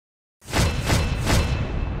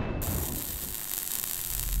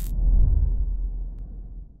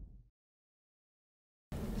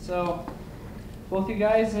So, both you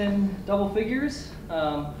guys in double figures.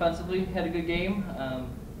 Offensively, had a good game.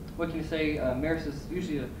 What can you say? Marist is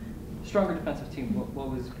usually a stronger defensive team. What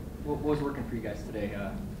was working for you guys today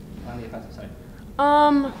on the offensive side?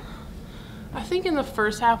 I think in the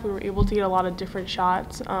first half we were able to get a lot of different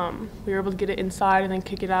shots. We were able to get it inside and then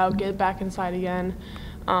kick it out, get it back inside again.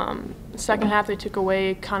 Second half they took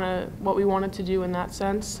away kind of what we wanted to do in that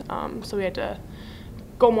sense, so we had to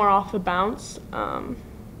go more off the bounce.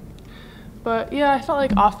 But yeah, I felt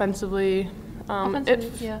like offensively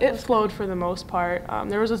it flowed for the most part.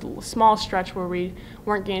 There was a small stretch where we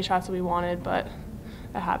weren't getting shots that we wanted, but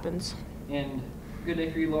that happens. And good day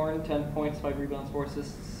for you, Lauren. 10 points, 5 rebounds, 4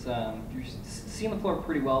 assists. You're seeing the floor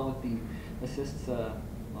pretty well with the assists.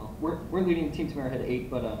 Well, we're leading the team tomorrow ahead 8,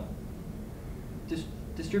 but just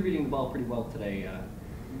distributing the ball pretty well today.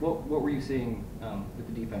 What were you seeing with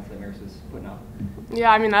the defense that Marist was putting out?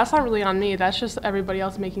 Yeah, I mean, that's not really on me. That's just everybody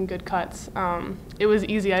else making good cuts. It was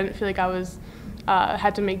easy. I didn't feel like I was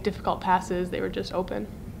had to make difficult passes. They were just open.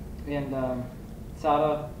 And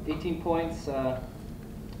Sara, 18 points. I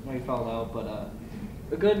know you fouled out, but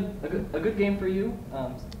a good game for you.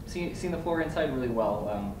 Seeing the floor inside really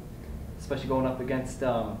well, especially going up against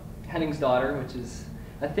Hinriksdottir, which is,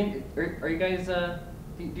 I think, are you guys?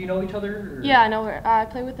 Do you know each other? Or? Yeah, I know her. I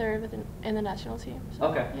play with her in the national team. So,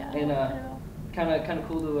 okay. Yeah. And kind of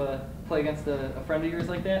cool to play against a friend of yours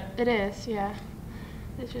like that. It is, yeah.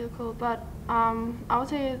 It's really cool. But I would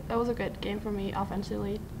say it was a good game for me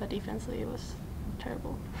offensively, but defensively it was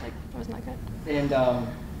terrible. Like, it was not good. And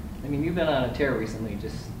I mean, you've been on a tear recently,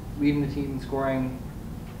 just leading the team, scoring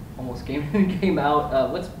almost game in, game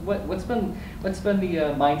out. What's been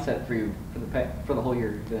the mindset for you for the whole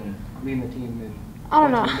year? You've been leading the team and. I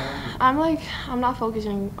don't know. I'm not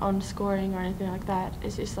focusing on scoring or anything like that.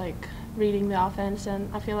 It's just like reading the offense, and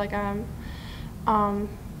I feel like I'm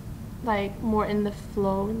like more in the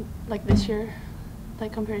flow like this year,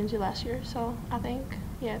 like compared to last year. So I think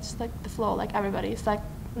it's like the flow, like everybody. It's like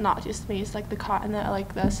not just me. It's like the cut and the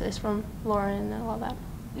assist from Lauren and all that.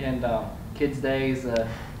 And Kids Day is a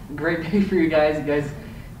great day for you guys. You guys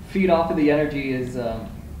feed off of the energy. Is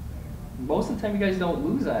most of the time you guys don't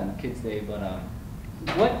lose on Kids Day, but.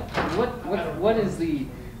 What is the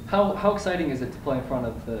how exciting is it to play in front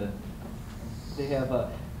of they have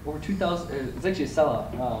over 2,000, it's actually a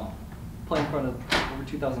sellout, play in front of over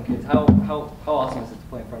 2,000 kids. How awesome is it to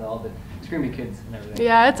play in front of all the screaming kids and everything?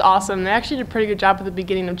 Yeah, it's awesome. They actually did a pretty good job at the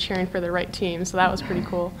beginning of cheering for the right team, so that was pretty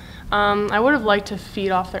cool. I would have liked to feed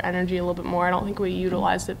off their energy a little bit more. I don't think we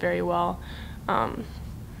utilized it very well, but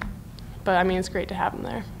I mean, it's great to have them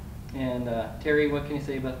there. And Terry, what can you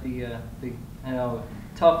say about the I know,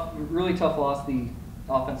 really tough loss. The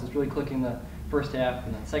offense was really clicking the first half,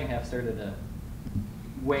 and then the second half started to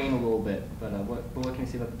wane a little bit. But what can you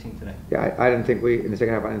say about the team today? Yeah, I didn't think in the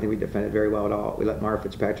second half, I didn't think we defended very well at all. We let Mara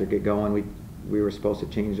Fitzpatrick get going. We were supposed to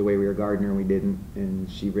change the way we were guarding her, and we didn't, and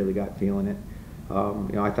she really got feeling it.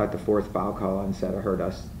 I thought the fourth foul call on Sara hurt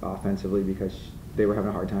us offensively because they were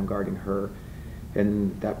having a hard time guarding her,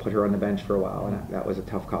 and that put her on the bench for a while, and that was a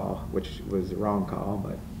tough call, which was the wrong call,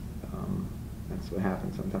 but that's what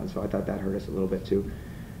happens sometimes. So I thought that hurt us a little bit too.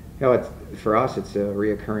 For us, it's a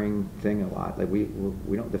reoccurring thing a lot. Like we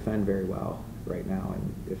don't defend very well right now,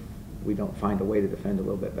 and if we don't find a way to defend a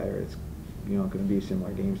little bit better, it's going to be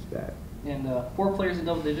similar games to that. And 4 players in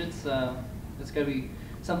double digits. It's going to be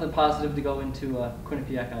something positive to go into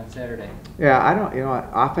Quinnipiac on Saturday. Yeah,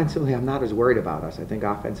 offensively, I'm not as worried about us. I think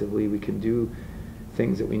offensively we can do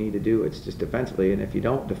things that we need to do. It's just defensively, and if you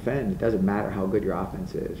don't defend, it doesn't matter how good your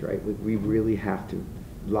offense is, right? We really have to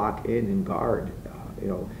lock in and guard.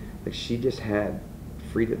 Like she just had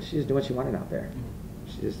freedom. She's just doing what she wanted out there.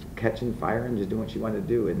 She's just catching fire and just doing what she wanted to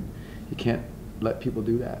do, and you can't let people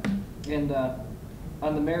do that. And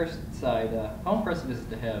on the Marist side, how impressive is it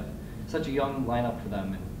to have such a young lineup for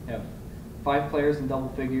them and have 5 players in double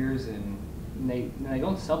figures, and they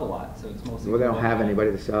don't sub a lot, so it's mostly. Well, they don't have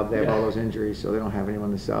anybody to sub. They have all those injuries, so they don't have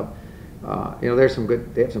anyone to sub. There's some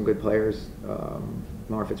good. They have some good players.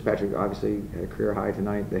 Mara Fitzpatrick obviously had a career high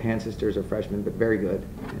tonight. The Han sisters are freshmen, but very good.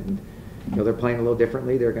 And they're playing a little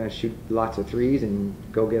differently. They're going to shoot lots of threes and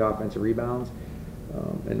go get offensive rebounds.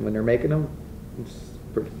 And when they're making them, it's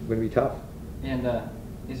going to be tough. And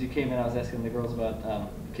as you came in, I was asking the girls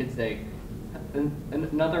about Kids Day.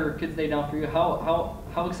 Another Kids Day down for you.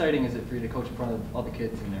 How exciting is it for you to coach in front of all the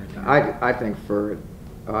kids and everything? I think for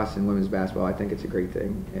us in women's basketball, I think it's a great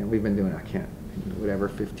thing, and we've been doing it. Ever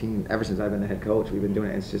since I've been the head coach, we've been doing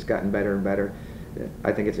it. It's just gotten better and better.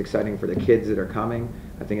 I think it's exciting for the kids that are coming.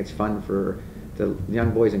 I think it's fun for the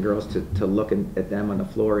young boys and girls to look at them on the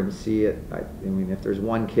floor and see it. I mean, if there's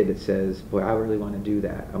one kid that says, boy, I really want to do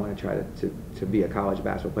that, I want to try to be a college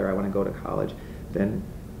basketball player, I want to go to college, then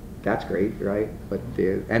that's great, right? But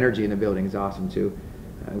the energy in the building is awesome too.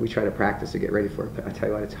 We try to practice to get ready for it, but I tell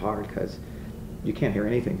you what, it's hard because you can't hear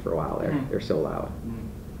anything for a while there. They're so loud.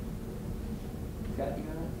 Scott, you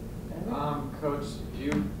got it? Coach,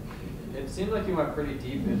 it seemed like you went pretty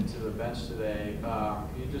deep into the bench today. Can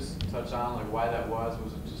you just touch on like why that was?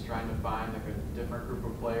 Was it just trying to find like a different group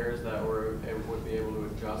of players that would be able to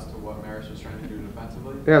adjust to what Marist was trying to do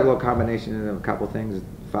defensively? Yeah, a little combination of a couple things.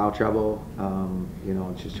 Foul trouble, you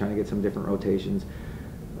know, just trying to get some different rotations.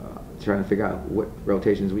 Trying to figure out what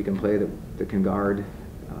rotations we can play that can guard.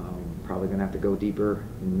 Probably going to have to go deeper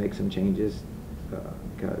and make some changes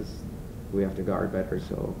because we have to guard better.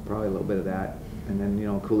 So probably a little bit of that. And then, you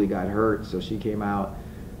know, Cooley got hurt, so she came out.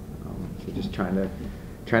 So just trying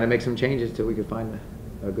to make some changes till we could find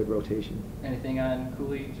a good rotation. Anything on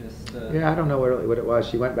Cooley? Just yeah, I don't know what it was.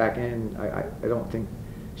 She went back in. I don't think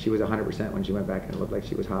she was 100% when she went back in. It looked like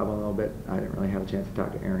she was hobbling a little bit. I didn't really have a chance to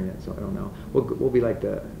talk to Erin yet, so I don't know. We'll be like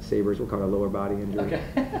the Sabres. We'll call it a lower body injury. Okay.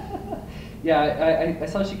 Yeah, I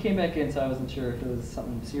saw she came back in, so I wasn't sure if it was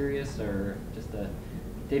something serious or just a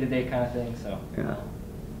day-to-day kind of thing. So. Yeah.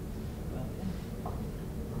 Well,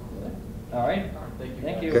 yeah. All right. Thank you.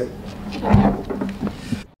 Thank guys. you. Good.